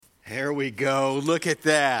There we go. Look at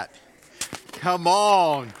that. Come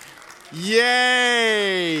on.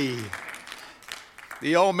 Yay.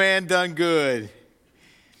 The old man done good.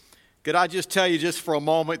 Could I just tell you just for a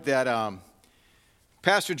moment that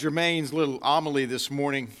Pastor Jermaine's little homily this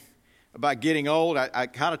morning about getting old, I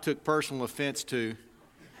kind of took personal offense to.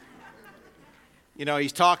 You know,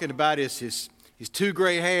 he's talking about his two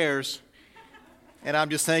gray hairs, and I'm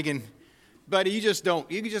just thinking, buddy, you just don't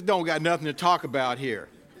got nothing to talk about here.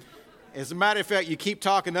 As a matter of fact, you keep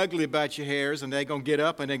talking ugly about your hairs, and they're going to get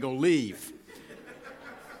up and they're going to leave.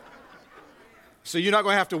 So you're not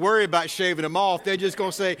going to have to worry about shaving them off. They're just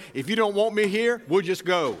going to say, if you don't want me here, we'll just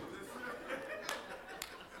go.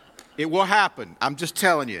 It will happen. I'm just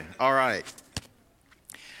telling you. All right.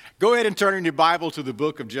 Go ahead and turn in your Bible to the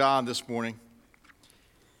book of John this morning.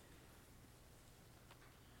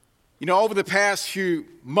 You know, over the past few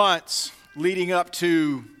months leading up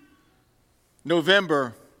to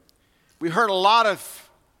November, we heard a lot of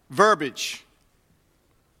verbiage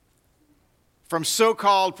from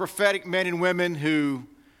so-called prophetic men and women who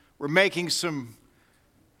were making some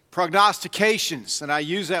prognostications. And I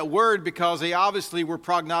use that word because they obviously were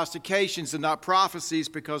prognostications and not prophecies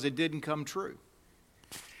because it didn't come true.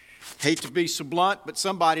 Hate to be so blunt, but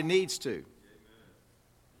somebody needs to.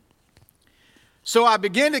 So I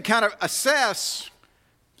began to kind of assess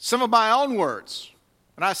some of my own words.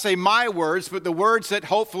 And I say my words, but the words that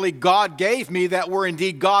hopefully God gave me that were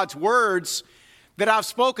indeed God's words that I've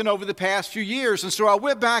spoken over the past few years. And so I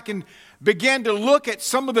went back and began to look at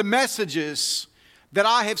some of the messages that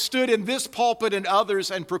I have stood in this pulpit and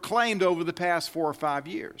others and proclaimed over the past 4 or 5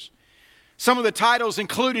 years. Some of the titles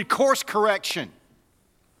included course correction.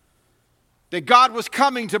 That God was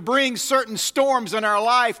coming to bring certain storms in our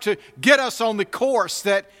life to get us on the course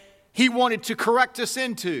that He wanted to correct us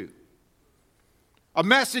into. A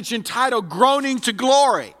message entitled Groaning to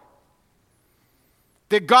Glory.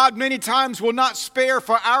 That God many times will not spare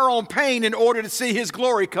for our own pain in order to see His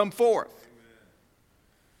glory come forth. Amen.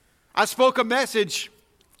 I spoke a message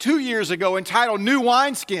 2 years ago entitled New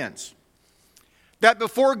Wineskins. That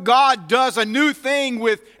before God does a new thing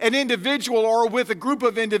with an individual or with a group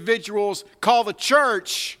of individuals called the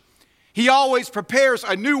church, He always prepares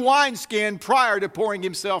a new wineskin prior to pouring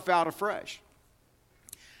Himself out afresh.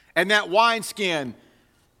 And that wineskin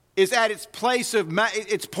is at its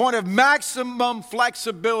point of maximum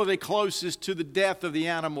flexibility closest to the death of the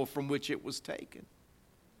animal from which it was taken.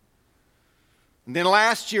 And then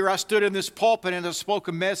last year I stood in this pulpit and I spoke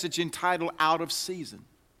a message entitled Out of Season.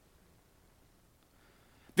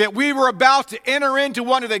 That we were about to enter into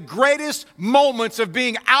one of the greatest moments of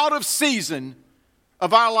being out of season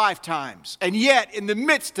of our lifetimes. And yet, in the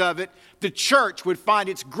midst of it, the church would find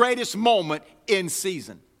its greatest moment in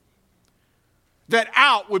season. That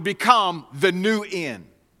out would become the new in.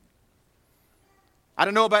 I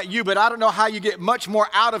don't know about you, but I don't know how you get much more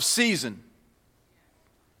out of season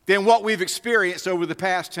than what we've experienced over the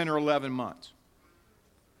past 10 or 11 months.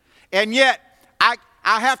 And yet,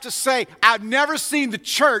 I have to say, I've never seen the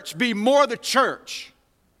church be more the church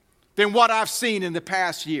than what I've seen in the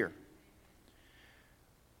past year.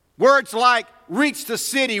 Words like reach the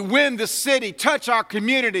city, win the city, touch our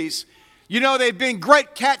communities. You know, they've been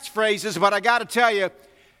great catchphrases, but I got to tell you,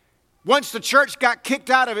 once the church got kicked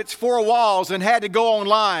out of its four walls and had to go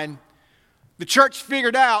online, the church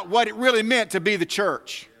figured out what it really meant to be the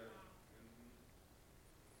church.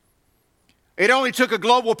 It only took a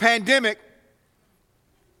global pandemic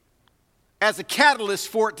as a catalyst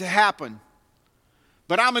for it to happen.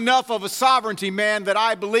 But I'm enough of a sovereignty man that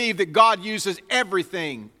I believe that God uses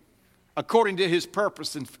everything according to His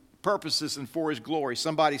purposes and for His glory.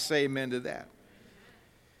 Somebody say amen to that.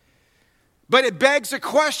 But it begs a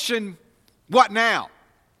question, what now?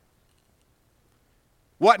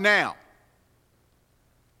 What now?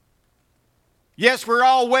 Yes, we're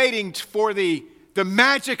all waiting for the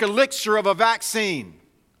magic elixir of a vaccine,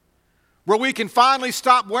 where we can finally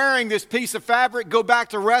stop wearing this piece of fabric, go back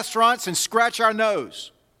to restaurants and scratch our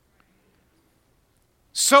nose.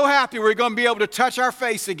 So happy we're going to be able to touch our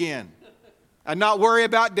face again and not worry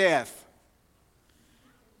about death.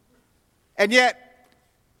 And yet,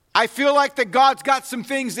 I feel like that God's got some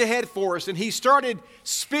things ahead for us. And He started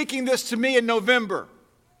speaking this to me in November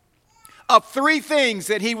of 3 things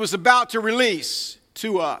that He was about to release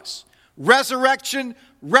to us: resurrection,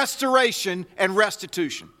 restoration, and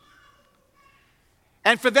restitution.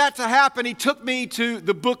 And for that to happen, He took me to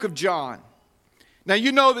the book of John. Now,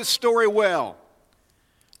 you know this story well.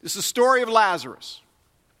 It's the story of Lazarus.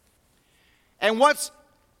 And what's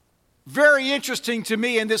very interesting to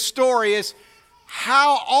me in this story is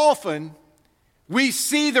how often we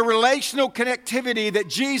see the relational connectivity that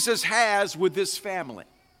Jesus has with this family.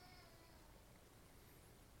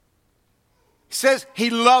 He says he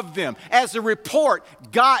loved them. As the report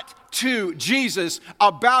got to Jesus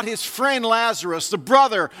about his friend Lazarus, the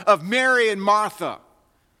brother of Mary and Martha,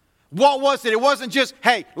 what was it? It wasn't just,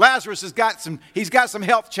 hey, Lazarus he's got some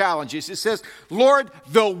health challenges. It says, Lord,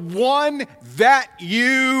 the one that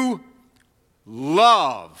you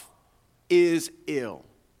love is ill.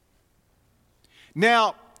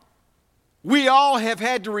 Now, we all have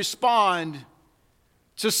had to respond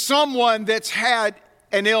to someone that's had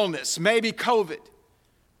an illness, maybe COVID.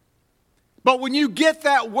 But when you get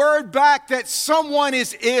that word back that someone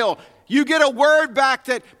is ill, you get a word back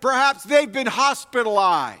that perhaps they've been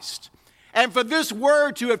hospitalized. And for this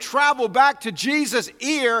word to have traveled back to Jesus'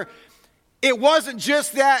 ear, it wasn't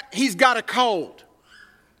just that he's got a cold.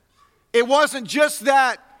 It wasn't just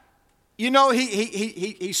that,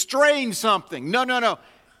 he strained something. No.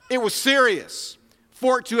 It was serious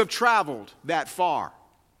for it to have traveled that far.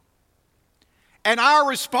 And our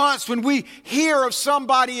response when we hear of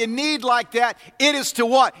somebody in need like that, it is to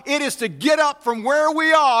what? It is to get up from where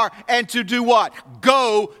we are and to do what?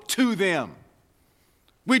 Go to them.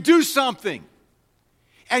 We do something.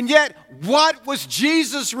 And yet, what was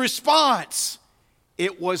Jesus' response?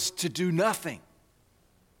 It was to do nothing.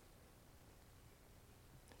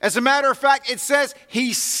 As a matter of fact, it says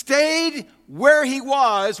he stayed where he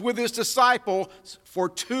was with his disciples for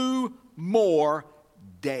 2 more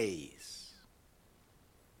days.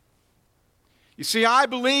 You see, I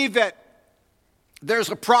believe that there's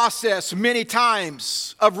a process many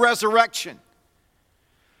times of resurrection.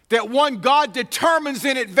 That one, God determines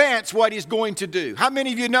in advance what he's going to do. How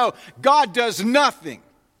many of you know God does nothing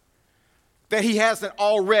that he hasn't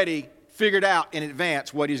already figured out in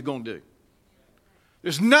advance what he's going to do?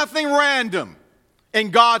 There's nothing random in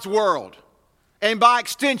God's world, and by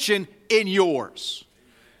extension, in yours.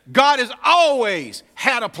 God has always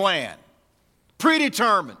had a plan,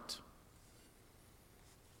 predetermined.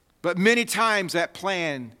 But many times that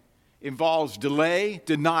plan involves delay,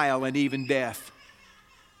 denial, and even death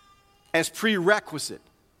as prerequisite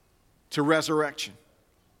to resurrection.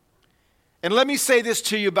 And let me say this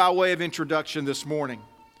to you by way of introduction this morning.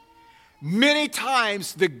 Many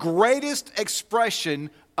times the greatest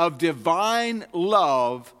expression of divine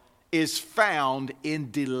love is found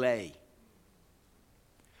in delay.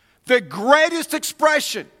 The greatest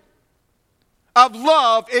expression of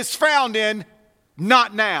love is found in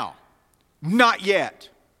not now, not yet.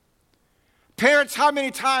 Parents, how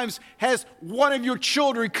many times has one of your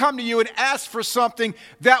children come to you and ask for something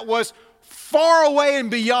that was far away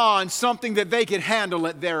and beyond something that they could handle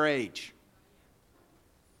at their age?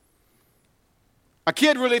 A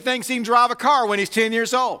kid really thinks he can drive a car when he's 10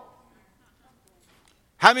 years old.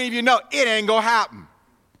 How many of you know it ain't going to happen?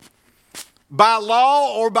 By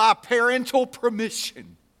law or by parental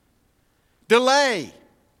permission. Delay.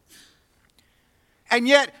 And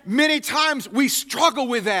yet, many times we struggle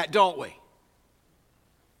with that, don't we?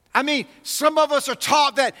 I mean, some of us are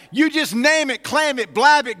taught that you just name it, claim it,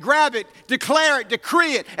 blab it, grab it, declare it,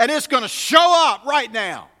 decree it, and it's going to show up right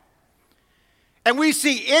now. And we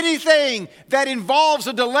see anything that involves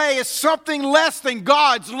a delay as something less than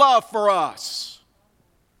God's love for us.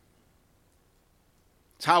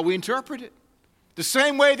 It's how we interpret it. The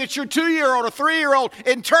same way that your 2-year-old or 3-year-old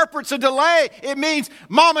interprets a delay, it means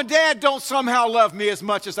mom and dad don't somehow love me as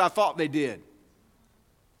much as I thought they did.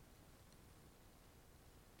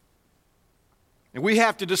 And we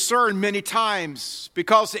have to discern many times,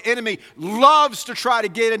 because the enemy loves to try to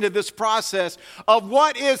get into this process of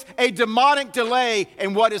what is a demonic delay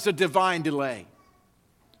and what is a divine delay.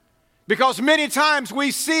 Because many times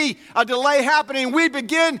we see a delay happening, we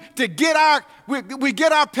begin to get our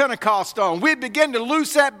Pentecost on. We begin to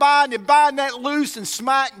loose that bind and bind that loose and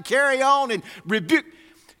smite and carry on and rebuke.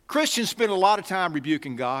 Christians spend a lot of time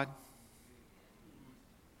rebuking God.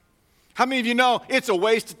 How many of you know it's a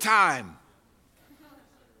waste of time?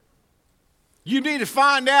 You need to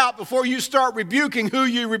find out before you start rebuking who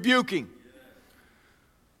you're rebuking.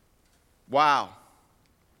 Wow.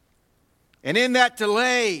 And in that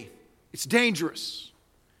delay, it's dangerous.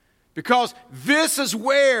 Because this is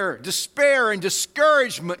where despair and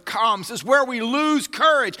discouragement comes. It's where we lose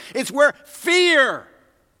courage. It's where fear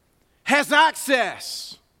has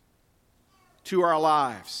access to our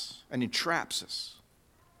lives and entraps us.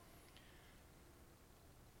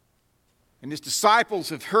 And his disciples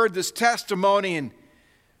have heard this testimony, and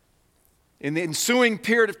in the ensuing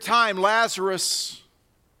period of time, Lazarus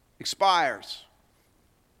expires,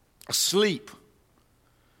 asleep.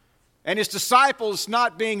 And his disciples,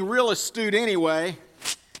 not being real astute anyway,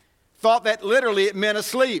 thought that literally it meant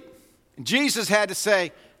asleep. And Jesus had to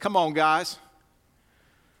say, come on, guys.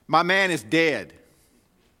 My man is dead.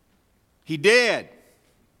 He dead.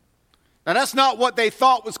 Now, that's not what they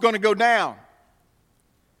thought was going to go down.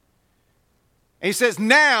 And he says,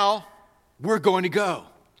 now we're going to go.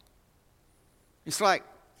 It's like,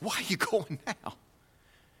 why are you going now?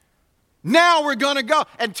 Now we're going to go.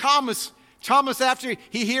 And Thomas, after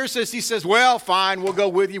he hears this, he says, well, fine, we'll go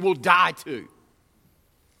with you. We'll die too.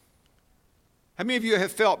 How many of you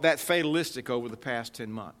have felt that fatalistic over the past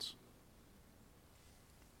 10 months?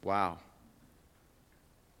 Wow.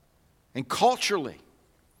 And culturally,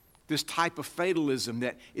 this type of fatalism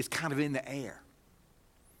that is kind of in the air.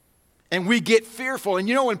 And we get fearful. And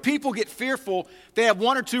you know, when people get fearful, they have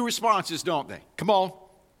one or two responses, don't they? Come on.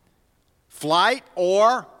 Flight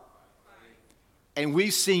or... And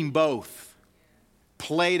we've seen both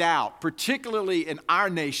played out, particularly in our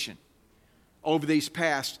nation, over these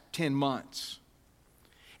past 10 months.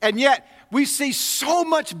 And yet, we see so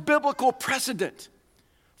much biblical precedent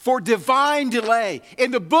for divine delay.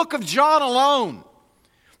 In the book of John alone,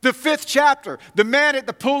 the 5th chapter, the man at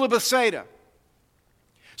the pool of Bethsaida,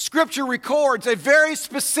 Scripture records a very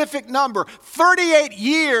specific number, 38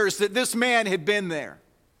 years that this man had been there.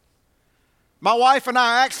 My wife and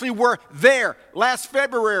I actually were there last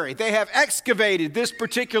February. They have excavated this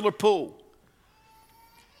particular pool.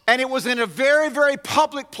 And it was in a very, very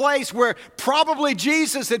public place where probably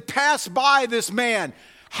Jesus had passed by this man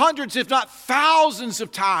hundreds, if not thousands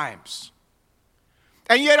of times.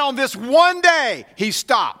 And yet on this one day, he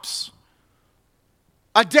stops.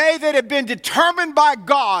 A day that had been determined by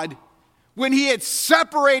God when he had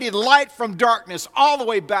separated light from darkness all the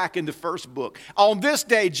way back in the first book. On this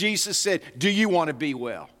day, Jesus said, do you want to be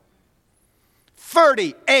well?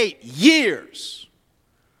 38 years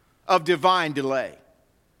of divine delay.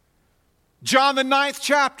 John the 9th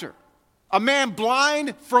chapter, a man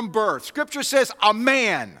blind from birth. Scripture says a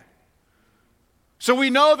man. So we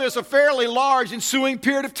know there's a fairly large ensuing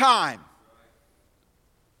period of time.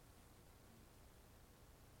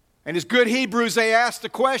 And as good Hebrews, they asked the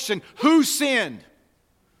question, who sinned?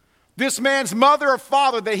 This man's mother or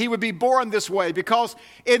father that he would be born this way? Because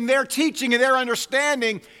in their teaching and their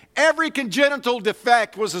understanding, every congenital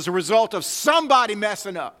defect was as a result of somebody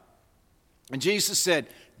messing up. And Jesus said,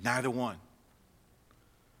 neither one.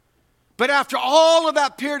 But after all of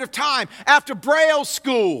that period of time, after Braille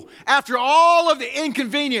school, after all of the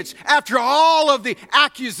inconvenience, after all of the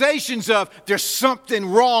accusations of there's something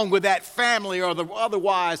wrong with that family or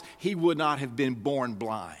otherwise he would not have been born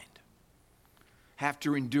blind. Have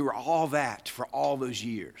to endure all that for all those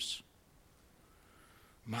years.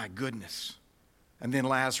 My goodness. And then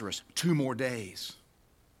Lazarus, 2 more days.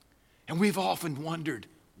 And we've often wondered,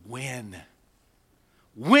 when?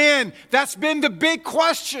 When? That's been the big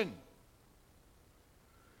question.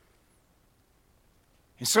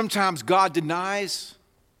 And sometimes God denies,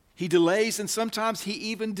 he delays, and sometimes he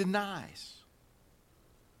even denies.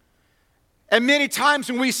 And many times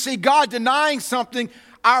when we see God denying something,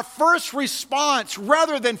 our first response,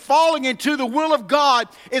 rather than falling into the will of God,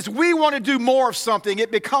 is we want to do more of something.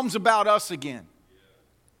 It becomes about us again.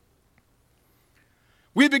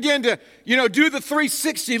 We begin to, do the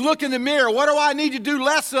 360, look in the mirror. What do I need to do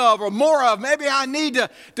less of or more of? Maybe I need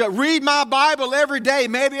to read my Bible every day.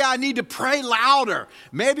 Maybe I need to pray louder.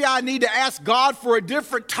 Maybe I need to ask God for a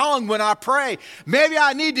different tongue when I pray. Maybe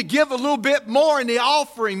I need to give a little bit more in the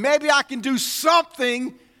offering. Maybe I can do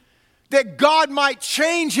something that God might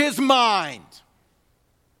change his mind.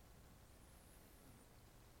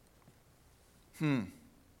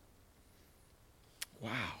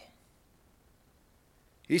 Wow.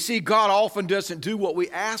 You see, God often doesn't do what we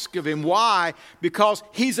ask of him. Why? Because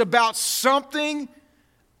he's about something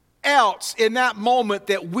else in that moment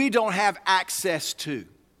that we don't have access to.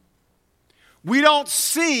 We don't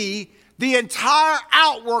see the entire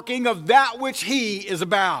outworking of that which he is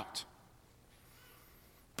about.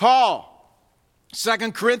 Paul,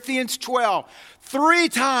 2 Corinthians 12, 3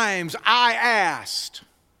 times I asked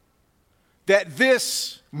that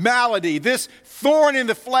this malady, this thorn in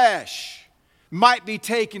the flesh, might be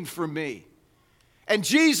taken from me. And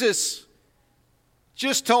Jesus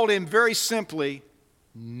just told him very simply,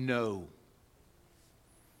 no.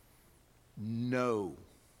 No.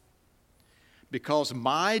 Because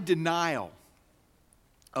my denial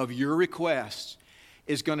of your request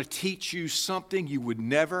is going to teach you something you would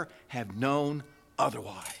never have known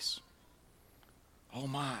otherwise. Oh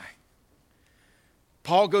my.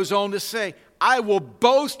 Paul goes on to say, I will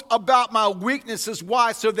boast about my weaknesses.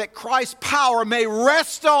 Why? So that Christ's power may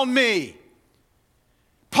rest on me.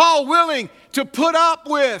 Paul willing to put up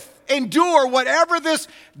with, endure whatever this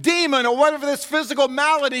demon or whatever this physical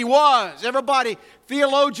malady was. Everybody,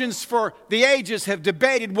 theologians for the ages have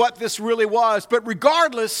debated what this really was. But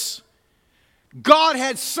regardless, God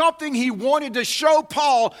had something he wanted to show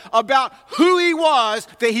Paul about who he was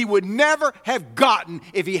that he would never have gotten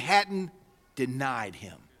if he hadn't denied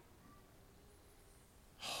him.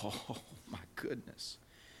 Oh, my goodness.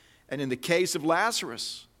 And in the case of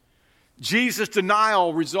Lazarus, Jesus'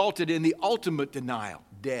 denial resulted in the ultimate denial,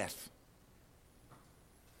 death.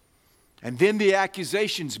 And then the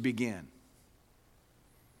accusations began.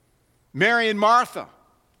 Mary and Martha,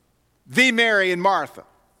 the Mary and Martha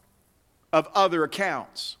of other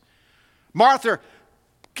accounts. Martha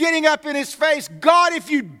getting up in his face, God, if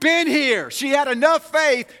you'd been here. She had enough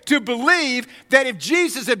faith to believe that if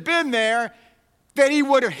Jesus had been there, that he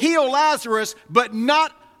would have healed Lazarus, but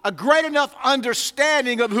not a great enough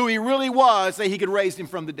understanding of who he really was that he could raise him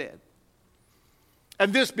from the dead.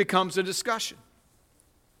 And this becomes a discussion.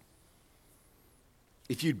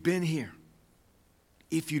 If you'd been here,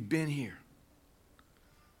 if you'd been here.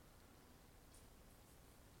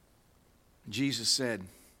 Jesus said,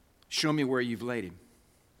 show me where you've laid him.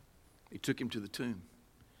 They took him to the tomb.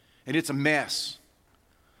 And it's a mess.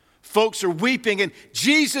 Folks are weeping, and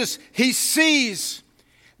Jesus, he sees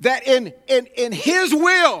that in his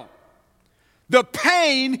will, the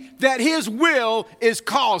pain that his will is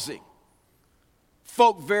causing,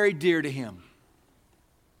 folk very dear to him.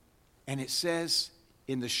 And it says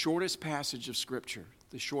in the shortest passage of Scripture,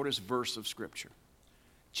 the shortest verse of Scripture,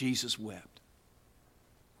 Jesus wept.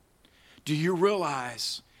 Do you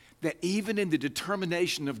realize that even in the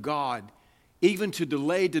determination of God, even to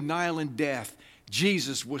delay denial and death,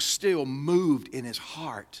 Jesus was still moved in his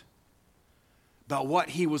heart by what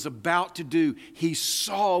he was about to do? He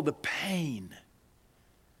saw the pain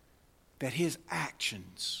that his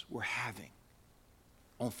actions were having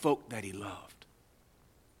on folk that he loved.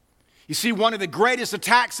 You see, one of the greatest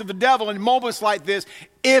attacks of the devil in moments like this,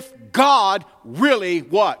 if God really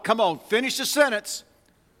what? Come on, finish the sentence.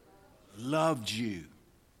 Loved you.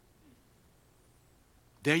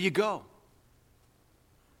 There you go.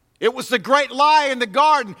 It was the great lie in the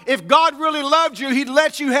garden. If God really loved you, he'd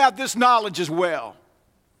let you have this knowledge as well.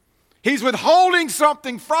 He's withholding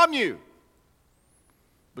something from you.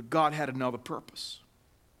 But God had another purpose.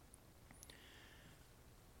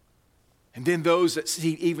 And then those that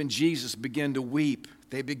see even Jesus begin to weep.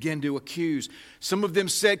 They begin to accuse. Some of them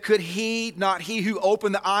said, could he, not he who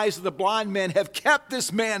opened the eyes of the blind man, have kept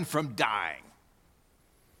this man from dying?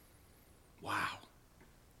 Wow.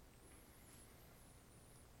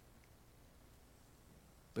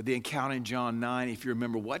 But the encounter in John 9, if you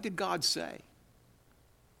remember, what did God say?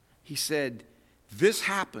 He said, this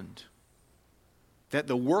happened that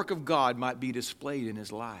the work of God might be displayed in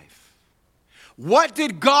his life. What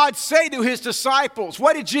did God say to his disciples?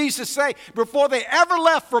 What did Jesus say before they ever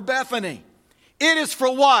left for Bethany? It is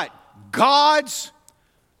for what? God's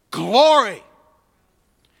glory.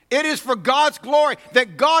 It is for God's glory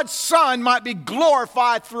that God's Son might be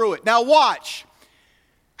glorified through it. Now watch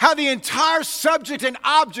how the entire subject and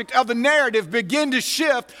object of the narrative begin to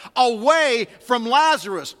shift away from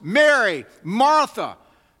Lazarus, Mary, Martha,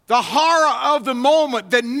 the horror of the moment,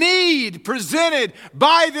 the need presented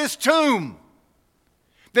by this tomb.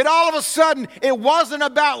 That all of a sudden, it wasn't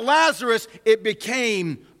about Lazarus, it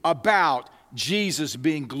became about Jesus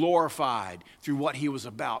being glorified through what he was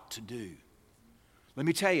about to do. Let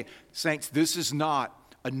me tell you, saints, this is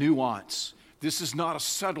not a nuance. This is not a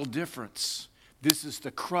subtle difference. This is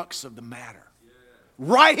the crux of the matter.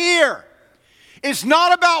 Right here. It's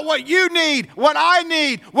not about what you need, what I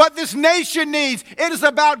need, what this nation needs. It is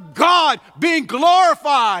about God being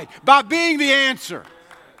glorified by being the answer.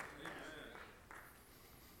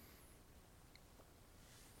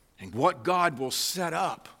 And what God will set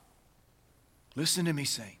up, listen to me,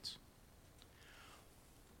 saints.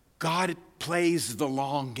 God plays the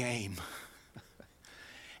long game.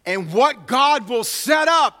 And what God will set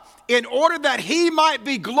up in order that he might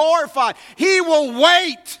be glorified, he will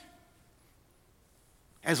wait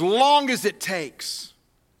as long as it takes.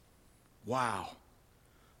 Wow.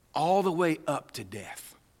 All the way up to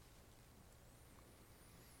death.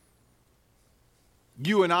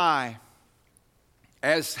 You and I,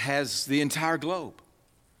 as has the entire globe,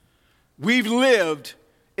 we've lived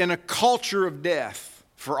in a culture of death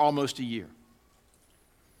for almost a year.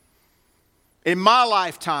 In my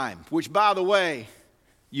lifetime, which, by the way,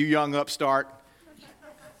 you young upstart,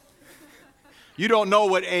 you don't know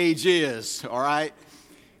what age is, all right?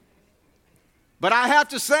 But I have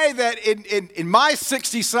to say that in my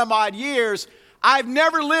 60-some-odd years, I've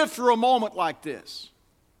never lived through a moment like this.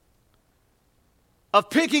 of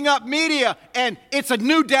picking up media, and it's a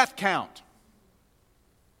new death count.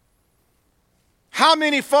 How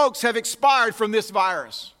many folks have expired from this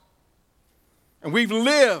virus? And we've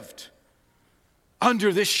lived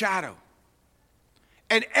under this shadow.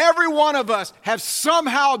 And every one of us have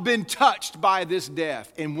somehow been touched by this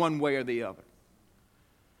death in one way or the other.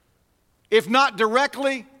 If not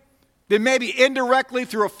directly, then maybe indirectly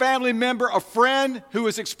through a family member, a friend who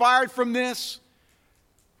has expired from this.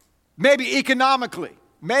 Maybe economically,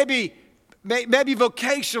 maybe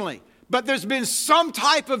vocationally. But there's been some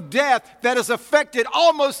type of death that has affected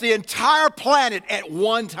almost the entire planet at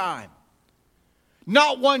one time.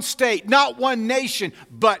 Not one state, not one nation,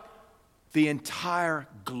 but the entire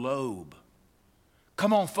globe.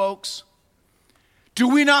 Come on, folks. Do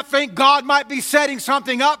we not think God might be setting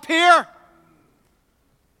something up here?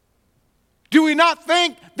 Do we not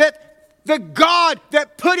think that the God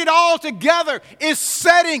that put it all together is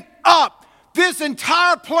setting up this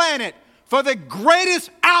entire planet for the greatest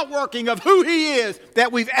outworking of who He is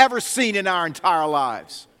that we've ever seen in our entire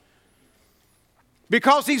lives?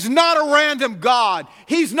 Because He's not a random God.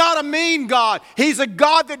 He's not a mean God. He's a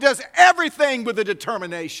God that does everything with a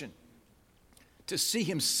determination to see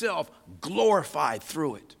Himself glorified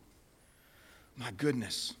through it. My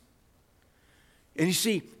goodness. And you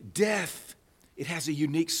see, death, it has a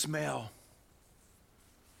unique smell.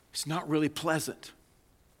 It's not really pleasant.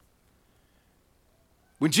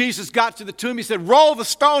 When Jesus got to the tomb, He said, "Roll the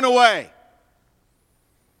stone away."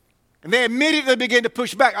 And they immediately began to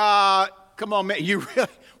push back. Come on, man, you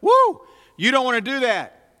don't want to do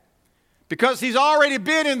that. Because He's already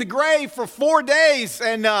been in the grave for 4 days,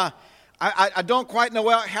 and I don't quite know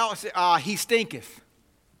how He stinketh.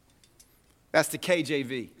 That's the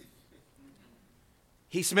KJV.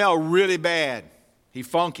 He smelled really bad. He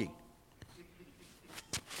funky.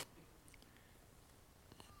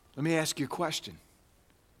 Let me ask you a question.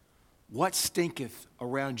 What stinketh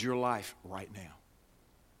around your life right now?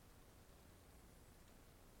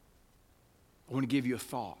 I want to give you a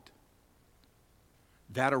thought.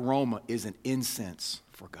 That aroma is an incense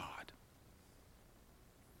for God.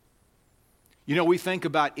 You know, we think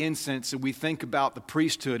about incense and we think about the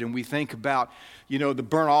priesthood and we think about, the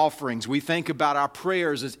burnt offerings. We think about our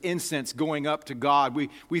prayers as incense going up to God.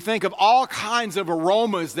 We think of all kinds of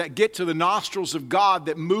aromas that get to the nostrils of God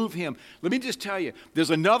that move Him. Let me just tell you, there's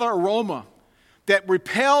another aroma that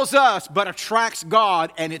repels us but attracts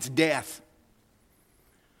God, and it's death.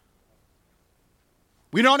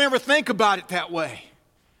 We don't ever think about it that way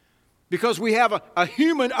because we have a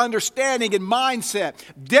human understanding and mindset.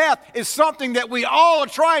 Death is something that we all are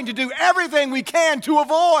trying to do everything we can to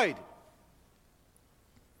avoid.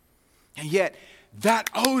 And yet, that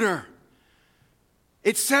odor,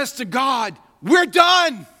 it says to God, we're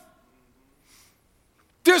done.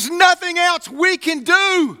 There's nothing else we can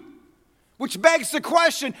do. Which begs the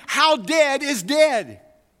question, how dead is dead?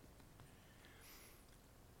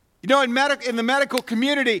 In the medical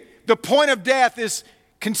community, the point of death is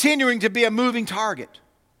continuing to be a moving target.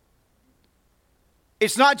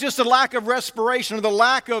 It's not just a lack of respiration or the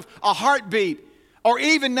lack of a heartbeat, or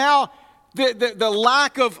even now the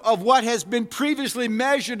lack of what has been previously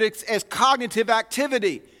measured as cognitive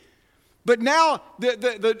activity. But now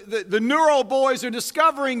the neuro boys are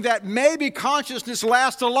discovering that maybe consciousness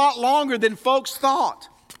lasts a lot longer than folks thought.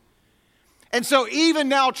 And so even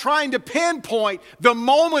now trying to pinpoint the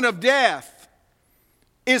moment of death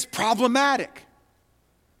is problematic.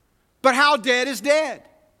 But how dead is dead?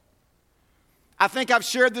 I think I've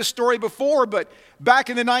shared this story before, but back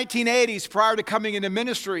in the 1980s, prior to coming into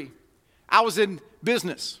ministry, I was in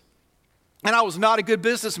business. And I was not a good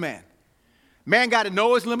businessman. Man got to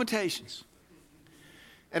know his limitations.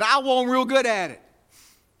 And I wasn't real good at it.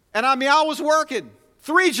 And I was working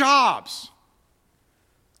 3 jobs.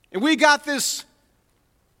 And we got this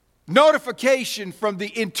notification from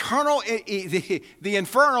the Internal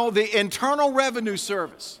Revenue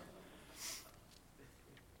Service.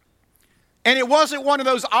 And it wasn't one of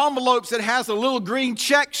those envelopes that has a little green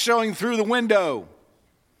check showing through the window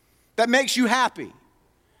that makes you happy.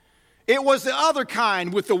 It was the other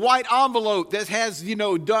kind with the white envelope that has,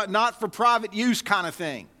 not for private use kind of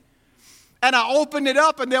thing. And I opened it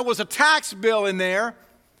up and there was a tax bill in there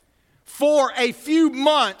for a few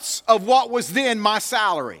months of what was then my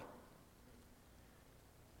salary.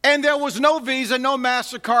 And there was no Visa, no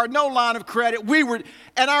MasterCard, no line of credit.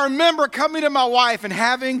 And I remember coming to my wife and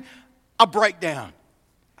having a breakdown.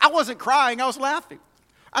 I wasn't crying, I was laughing.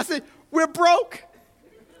 I said, we're broke.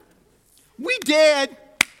 We dead.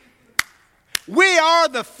 We are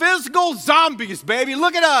the physical zombies, baby.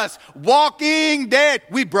 Look at us. Walking dead.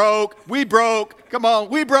 We broke. Come on,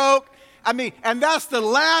 we broke. And that's the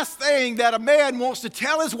last thing that a man wants to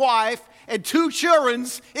tell his wife and 2 children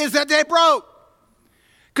is that they broke.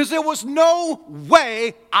 Because there was no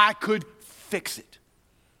way I could fix it.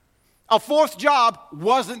 A 4th job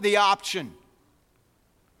wasn't the option.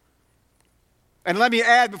 And let me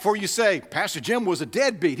add before you say, Pastor Jim was a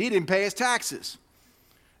deadbeat. He didn't pay his taxes.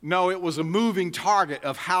 No, it was a moving target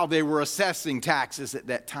of how they were assessing taxes at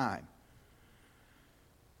that time.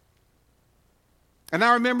 And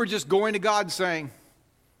I remember just going to God and saying,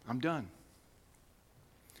 I'm done.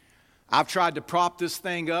 I've tried to prop this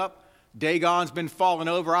thing up. Dagon's been falling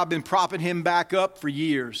over. I've been propping him back up for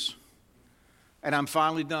years. And I'm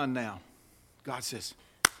finally done now. God says,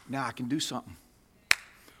 now I can do something.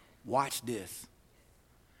 Watch this.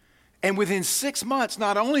 And within 6 months,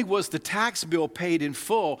 not only was the tax bill paid in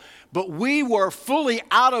full, but we were fully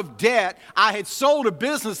out of debt. I had sold a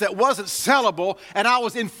business that wasn't sellable, and I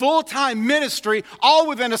was in full-time ministry, all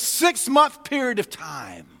within a 6-month period of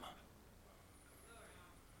time.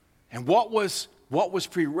 And what was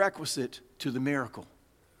prerequisite to the miracle?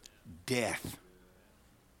 Death.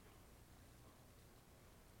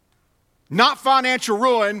 Not financial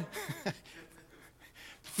ruin,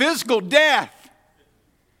 physical death.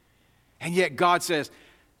 And yet God says,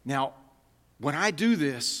 now, when I do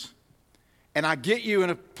this, and I get you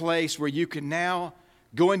in a place where you can now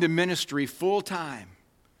go into ministry full time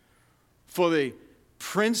for the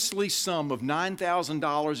princely sum of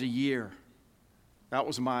 $9,000 a year. That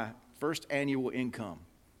was my first annual income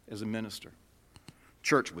as a minister.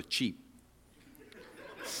 Church was cheap.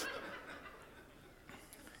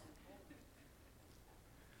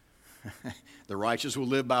 The righteous will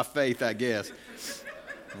live by faith, I guess.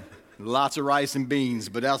 Lots of rice and beans,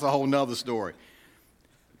 but that's a whole nother story.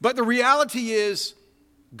 But the reality is,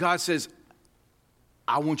 God says,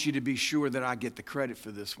 I want you to be sure that I get the credit for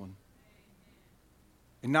this one.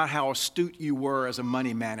 And not how astute you were as a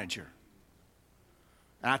money manager.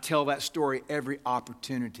 And I tell that story every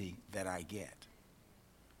opportunity that I get,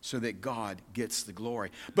 so that God gets the glory.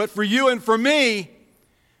 But for you and for me,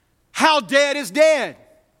 how dead is dead?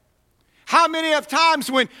 How many of times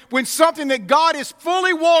when something that God is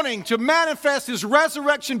fully wanting to manifest His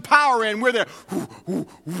resurrection power in, we're there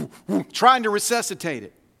trying to resuscitate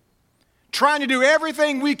it. Trying to do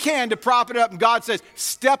everything we can to prop it up, and God says,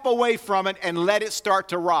 step away from it and let it start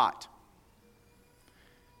to rot.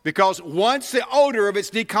 Because once the odor of its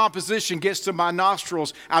decomposition gets to my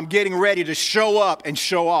nostrils, I'm getting ready to show up and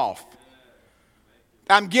show off.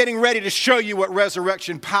 I'm getting ready to show you what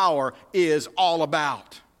resurrection power is all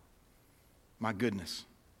about. My goodness.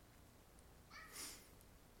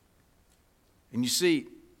 And you see,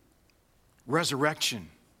 resurrection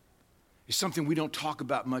is something we don't talk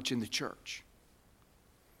about much in the church.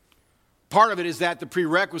 Part of it is that the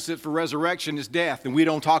prerequisite for resurrection is death, and we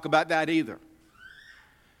don't talk about that either.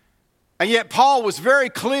 And yet Paul was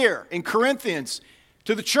very clear in Corinthians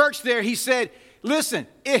to the church there. He said, listen,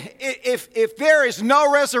 if there is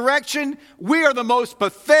no resurrection, we are the most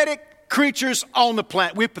pathetic creatures on the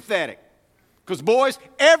planet. We're pathetic. Because, boys,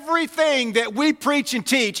 everything that we preach and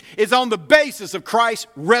teach is on the basis of Christ,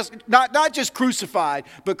 not just crucified,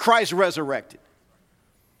 but Christ resurrected.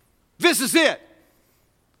 This is it.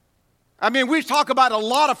 I mean, we talk about a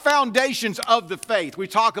lot of foundations of the faith. We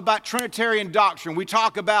talk about Trinitarian doctrine. We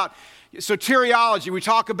talk about soteriology. We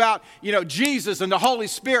talk about, Jesus and the Holy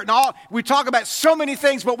Spirit and all. We talk about so many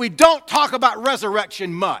things, but we don't talk about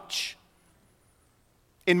resurrection much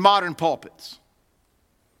in modern pulpits.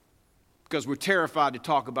 Because we're terrified to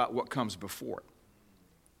talk about what comes before it.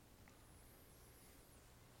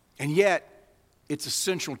 And yet, it's a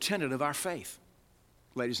central tenet of our faith,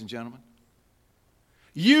 ladies and gentlemen.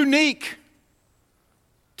 Unique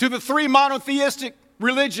to the 3 monotheistic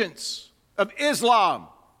religions of Islam,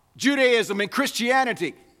 Judaism, and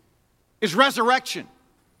Christianity is resurrection.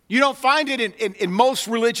 You don't find it in most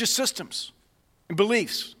religious systems and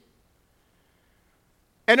beliefs.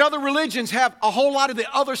 And other religions have a whole lot of the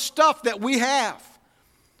other stuff that we have.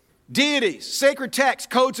 Deities, sacred texts,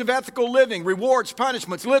 codes of ethical living, rewards,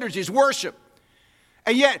 punishments, liturgies, worship.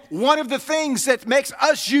 And yet, one of the things that makes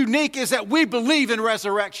us unique is that we believe in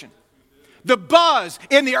resurrection. The buzz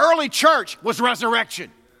in the early church was resurrection.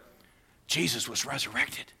 Jesus was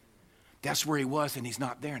resurrected. That's where He was, and He's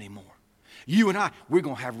not there anymore. You and I, we're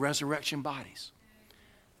going to have resurrection bodies.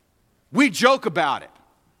 We joke about it.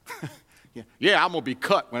 Yeah, I'm going to be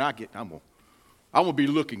cut when I'm going to be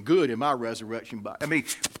looking good in my resurrection body. I mean,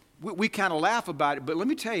 we kind of laugh about it, but let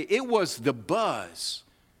me tell you, it was the buzz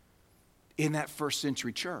in that first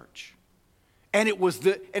century church. And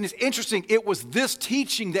it's interesting, it was this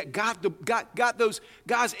teaching that got those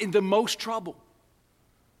guys in the most trouble.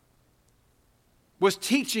 was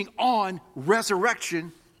teaching on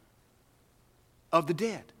resurrection of the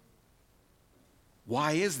dead.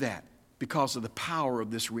 Why is that? Because of the power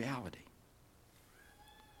of this reality.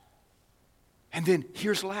 And then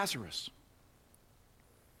here's Lazarus.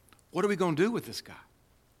 What are we going to do with this guy?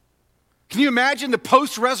 Can you imagine the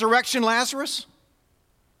post-resurrection Lazarus?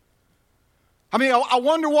 I mean, I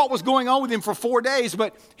wonder what was going on with him for 4 days,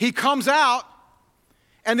 but he comes out,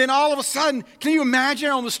 and then all of a sudden, can you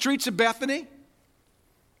imagine on the streets of Bethany?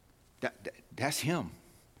 That's him.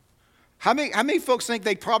 How many folks think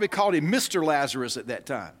they probably called him Mr. Lazarus at that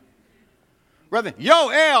time? Rather than, yo,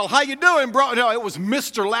 Al, how you doing, bro? No, it was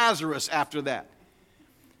Mr. Lazarus after that.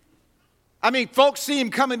 I mean, folks see him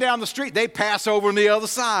coming down the street, they pass over on the other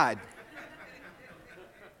side.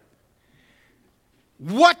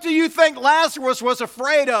 What do you think Lazarus was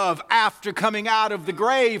afraid of after coming out of the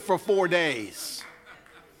grave for 4 days?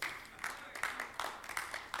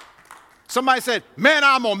 Somebody said, man,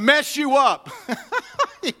 I'm going to mess you up.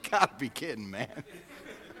 You got to be kidding, man.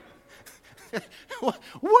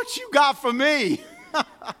 What you got for me?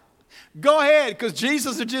 Go ahead, because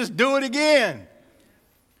Jesus will just do it again.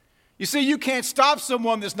 You see, you can't stop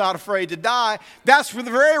someone that's not afraid to die. That's for the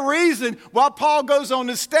very reason why Paul goes on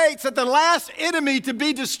to state that the last enemy to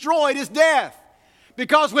be destroyed is death.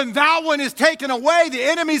 Because when that one is taken away, the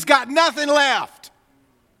enemy's got nothing left.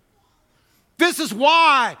 This is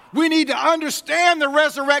why we need to understand the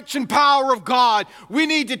resurrection power of God. We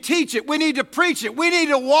need to teach it. We need to preach it. We need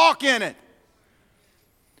to walk in it.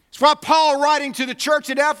 It's why Paul, writing to the church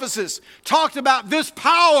at Ephesus, talked about this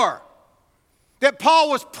power that Paul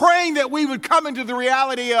was praying that we would come into the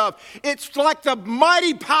reality of. It's like the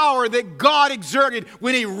mighty power that God exerted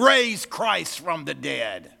when he raised Christ from the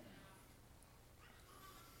dead.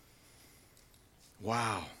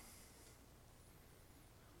 Wow.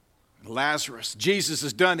 Lazarus, Jesus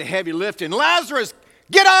has done the heavy lifting. Lazarus,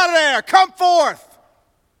 get out of there, come forth.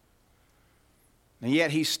 And yet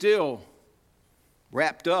he's still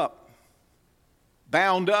wrapped up,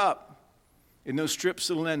 bound up in those strips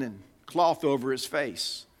of linen, cloth over his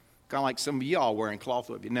face. Kind of like some of y'all wearing cloth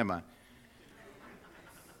over you. Never mind.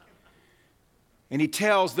 And he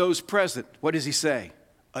tells those present, what does he say?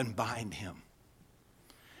 Unbind him.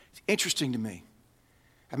 It's interesting to me.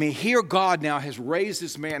 I mean, here God now has raised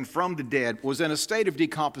this man from the dead, was in a state of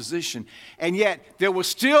decomposition, and yet there was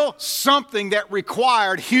still something that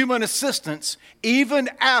required human assistance even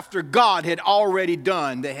after God had already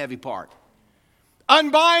done the heavy part.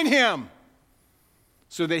 Unbind him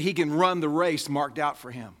so that he can run the race marked out for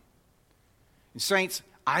him. And saints,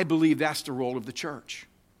 I believe that's the role of the church.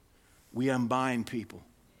 We unbind people.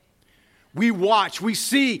 We watch, we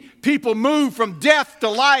see people move from death to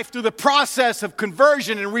life through the process of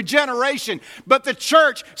conversion and regeneration. But the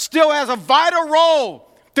church still has a vital role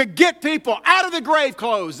to get people out of the grave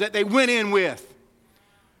clothes that they went in with.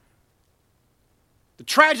 The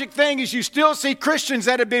tragic thing is you still see Christians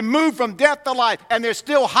that have been moved from death to life and they're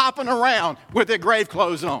still hopping around with their grave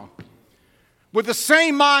clothes on. With the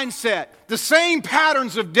same mindset, the same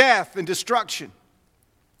patterns of death and destruction.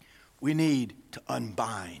 We need to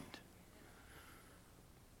unbind.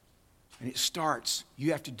 And it starts,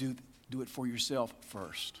 you have to do it for yourself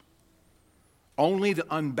first. Only the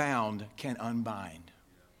unbound can unbind.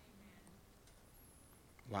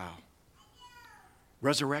 Wow.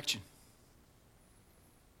 Resurrection.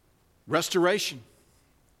 Restoration.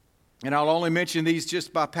 And I'll only mention these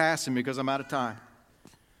just by passing because I'm out of time.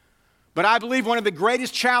 But I believe one of the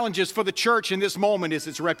greatest challenges for the church in this moment is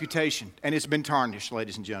its reputation. And it's been tarnished,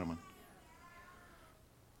 ladies and gentlemen.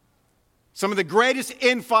 Some of the greatest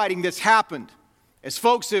infighting that's happened as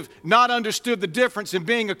folks have not understood the difference in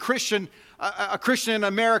being a Christian and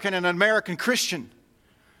American and an American Christian.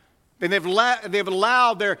 And they've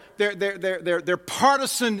allowed their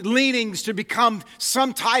partisan leanings to become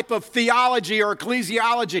some type of theology or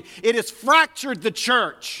ecclesiology. It has fractured the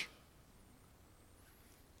church.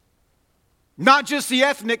 Not just the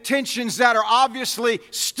ethnic tensions that are obviously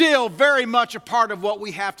still very much a part of what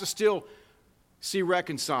we have to still see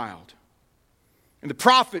reconciled. And the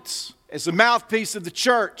prophets, as the mouthpiece of the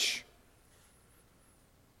church,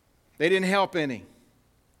 they didn't help any.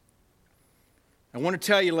 I want to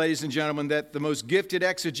tell you, ladies and gentlemen, that the most gifted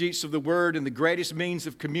exegetes of the word and the greatest means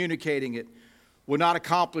of communicating it will not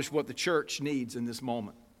accomplish what the church needs in this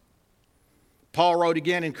moment. Paul wrote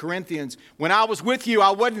again in Corinthians, when I was with you,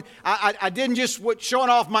 I didn't just showing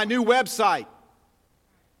off my new website.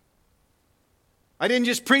 I didn't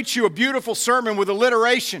just preach you a beautiful sermon with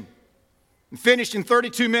alliteration and finished in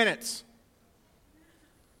 32 minutes.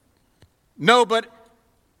 No, but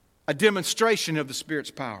a demonstration of the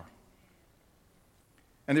Spirit's power.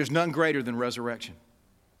 And there's none greater than resurrection.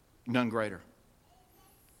 None greater.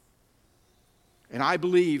 And I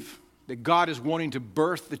believe that God is wanting to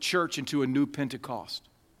birth the church into a new Pentecost.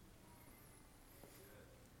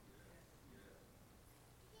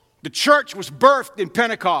 The church was birthed in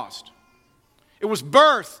Pentecost. It was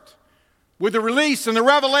birthed with the release and the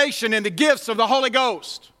revelation and the gifts of the Holy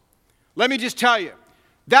Ghost. Let me just tell you,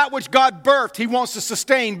 that which God birthed, He wants to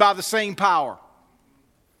sustain by the same power.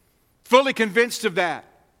 Fully convinced of that.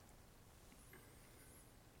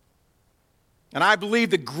 And I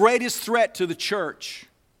believe the greatest threat to the church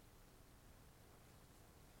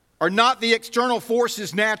are not the external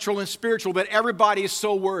forces, natural and spiritual, that everybody is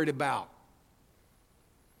so worried about.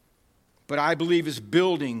 But I believe is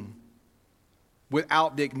building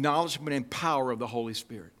without the acknowledgement and power of the Holy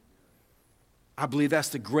Spirit. I believe that's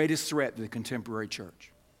the greatest threat to the contemporary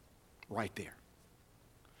church. Right there.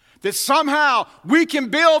 That somehow we can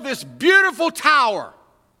build this beautiful tower,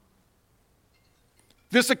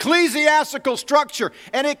 this ecclesiastical structure,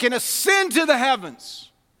 and it can ascend to the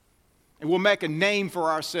heavens. And we'll make a name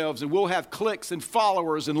for ourselves, and we'll have clicks and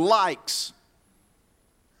followers and likes.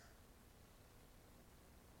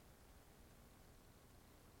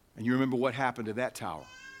 And you remember what happened to that tower.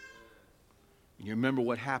 And you remember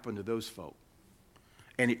what happened to those folk.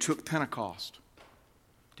 And it took Pentecost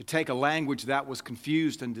to take a language that was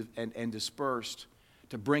confused and dispersed,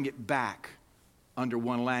 to bring it back under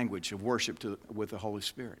one language of worship with the Holy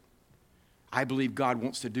Spirit. I believe God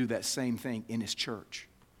wants to do that same thing in His church.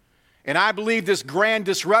 And I believe this grand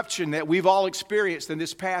disruption that we've all experienced in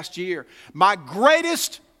this past year, my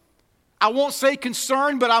greatest, I won't say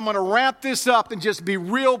concern, but I'm going to ramp this up and just be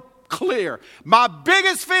real clear. My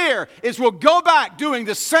biggest fear is we'll go back doing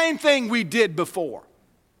the same thing we did before,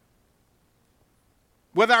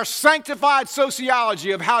 with our sanctified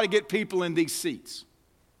sociology of how to get people in these seats,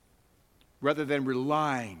 rather than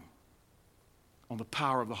relying on the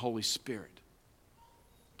power of the Holy Spirit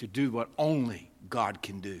to do what only God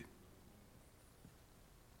can do.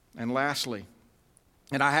 And lastly,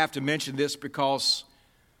 and I have to mention this because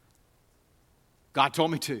God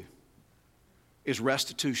told me to, is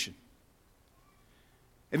restitution.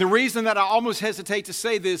 And the reason that I almost hesitate to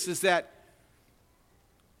say this is that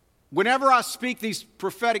whenever I speak these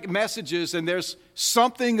prophetic messages and there's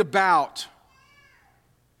something about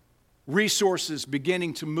resources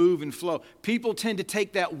beginning to move and flow, people tend to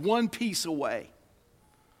take that one piece away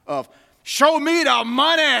of, show me the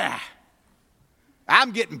money.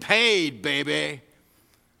 I'm getting paid, baby.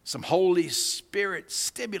 Some Holy Spirit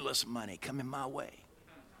stimulus money coming my way.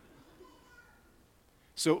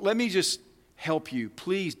 So let me just help you.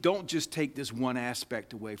 Please don't just take this one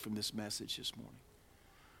aspect away from this message this morning.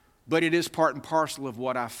 But it is part and parcel of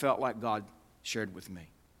what I felt like God shared with me.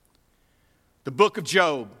 The book of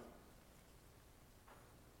Job.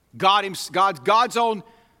 God's own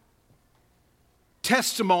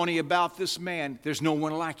testimony about this man. There's no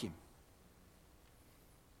one like him.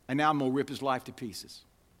 And now I'm going to rip his life to pieces.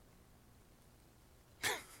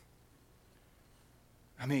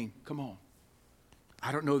 I mean, come on.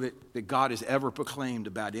 I don't know that God has ever proclaimed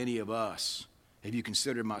about any of us. Have you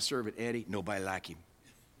considered my servant Eddie? Nobody like him.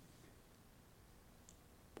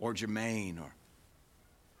 Or Jermaine or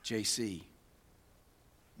JC.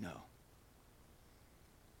 No.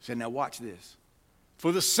 So now watch this.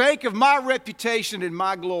 For the sake of my reputation and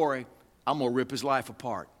my glory, I'm going to rip his life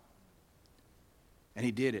apart. And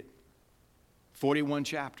he did it. 41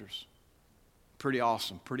 chapters. Pretty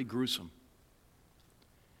awesome, pretty gruesome.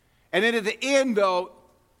 And then at the end, though,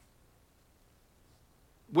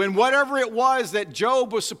 when whatever it was that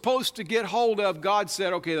Job was supposed to get hold of, God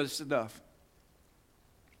said, okay, that's enough.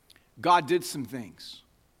 God did some things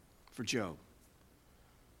for Job.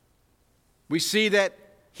 We see that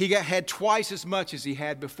he had twice as much as he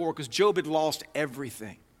had before because Job had lost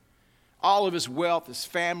everything. All of his wealth, his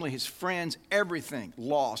family, his friends, everything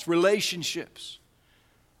lost. Relationships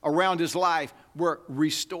around his life were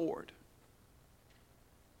restored.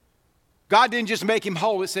 God didn't just make him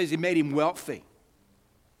whole, it says he made him wealthy.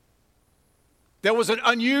 There was an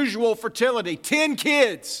unusual fertility, 10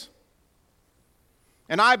 kids.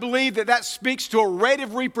 And I believe that speaks to a rate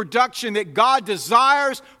of reproduction that God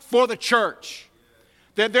desires for the church.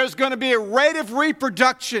 That there's going to be a rate of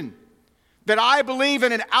reproduction that I believe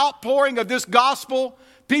in an outpouring of this gospel,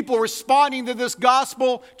 people responding to this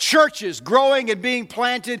gospel, churches growing and being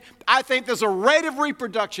planted. I think there's a rate of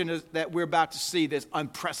reproduction that we're about to see that's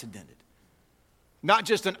unprecedented. Not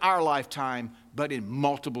just in our lifetime, but in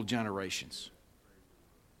multiple generations.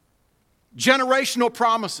 Generational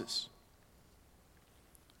promises.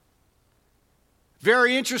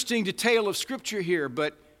 Very interesting detail of Scripture here,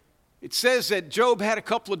 but It says that Job had a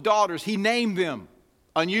couple of daughters. He named them.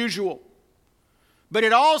 Unusual. But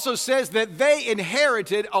it also says that they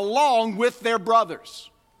inherited along with their brothers.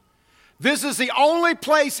 This is the only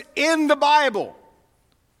place in the Bible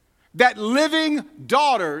that that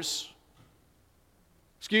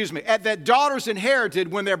daughters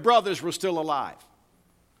inherited when their brothers were still alive.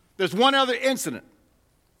 There's one other incident,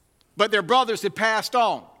 but their brothers had passed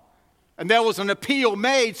on. And there was an appeal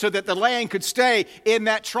made so that the land could stay in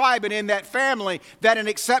that tribe and in that family, that an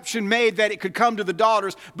exception made that it could come to the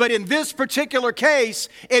daughters. But in this particular case,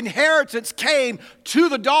 inheritance came to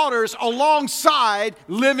the daughters alongside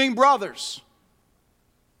living brothers.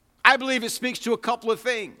 I believe it speaks to a couple of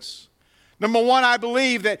things. Number one, I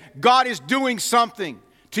believe that God is doing something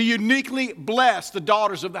to uniquely bless the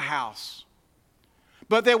daughters of the house.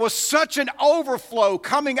 But there was such an overflow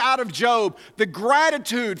coming out of Job, the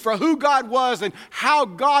gratitude for who God was and how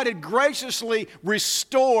God had graciously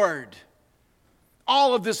restored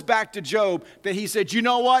all of this back to Job, that he said, you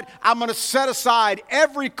know what? I'm going to set aside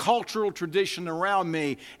every cultural tradition around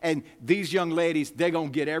me, and these young ladies, they're going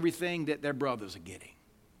to get everything that their brothers are getting.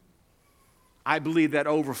 I believe that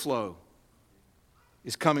overflow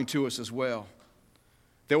is coming to us as well.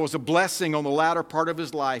 There was a blessing on the latter part of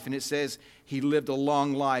his life, and it says he lived a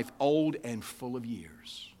long life, old and full of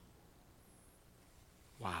years.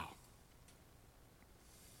 Wow.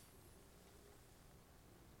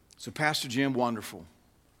 So, Pastor Jim, wonderful.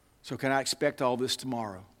 So can I expect all this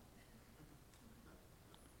tomorrow?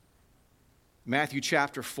 Matthew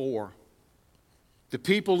chapter 4. The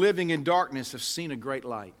people living in darkness have seen a great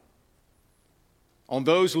light. On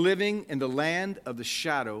those living in the land of the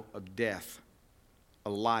shadow of death, a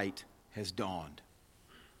light has dawned.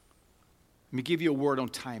 Let me give you a word on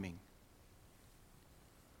timing.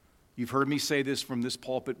 You've heard me say this from this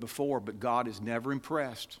pulpit before, but God is never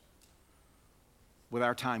impressed with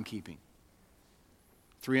our timekeeping.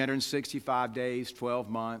 365 days, 12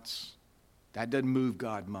 months, that doesn't move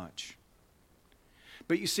God much.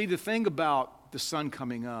 But you see, the thing about the sun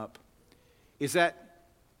coming up is that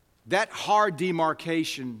hard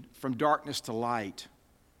demarcation from darkness to light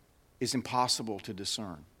is impossible to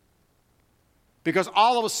discern. Because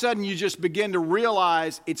all of a sudden you just begin to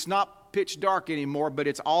realize it's not pitch dark anymore, but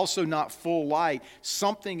it's also not full light.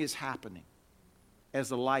 Something is happening as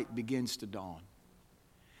the light begins to dawn.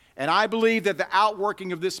 And I believe that the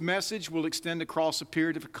outworking of this message will extend across a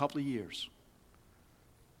period of a couple of years.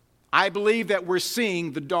 I believe that we're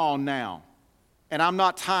seeing the dawn now. And I'm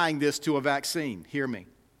not tying this to a vaccine, hear me.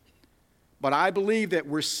 But I believe that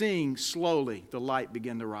we're seeing slowly the light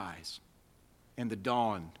begin to rise and the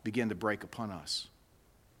dawn begin to break upon us.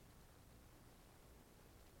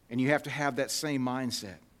 And you have to have that same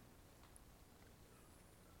mindset.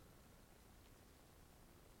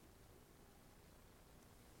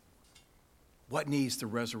 What needs the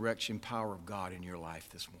resurrection power of God in your life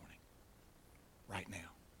this morning? Right now.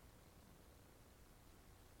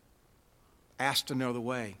 Asked another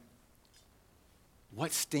way,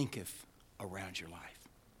 what stinketh around your life?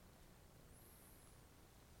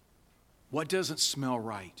 What doesn't smell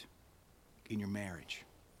right in your marriage,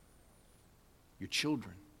 your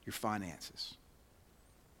children, your finances,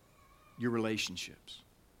 your relationships?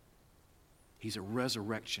 He's a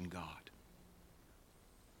resurrection God.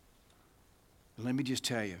 And let me just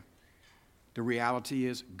tell you, the reality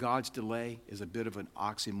is God's delay is a bit of an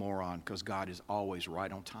oxymoron because God is always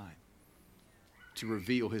right on time to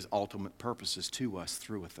reveal his ultimate purposes to us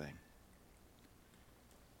through a thing.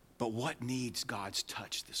 But what needs God's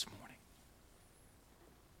touch this morning?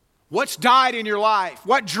 What's died in your life?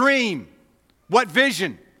 What dream? What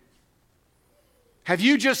vision have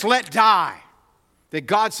you just let die? That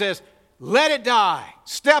God says, let it die.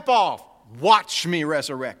 Step off. Watch me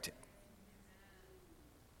resurrect it.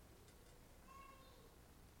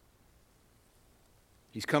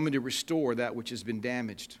 He's coming to restore that which has been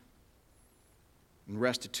damaged and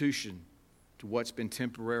restitution to what's been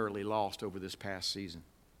temporarily lost over this past season.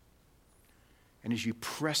 And as you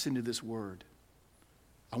press into this word,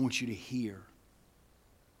 I want you to hear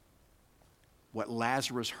what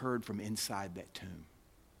Lazarus heard from inside that tomb.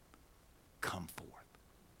 Come forth.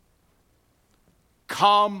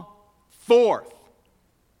 Come forth.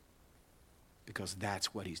 Because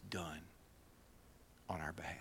that's what he's done on our behalf.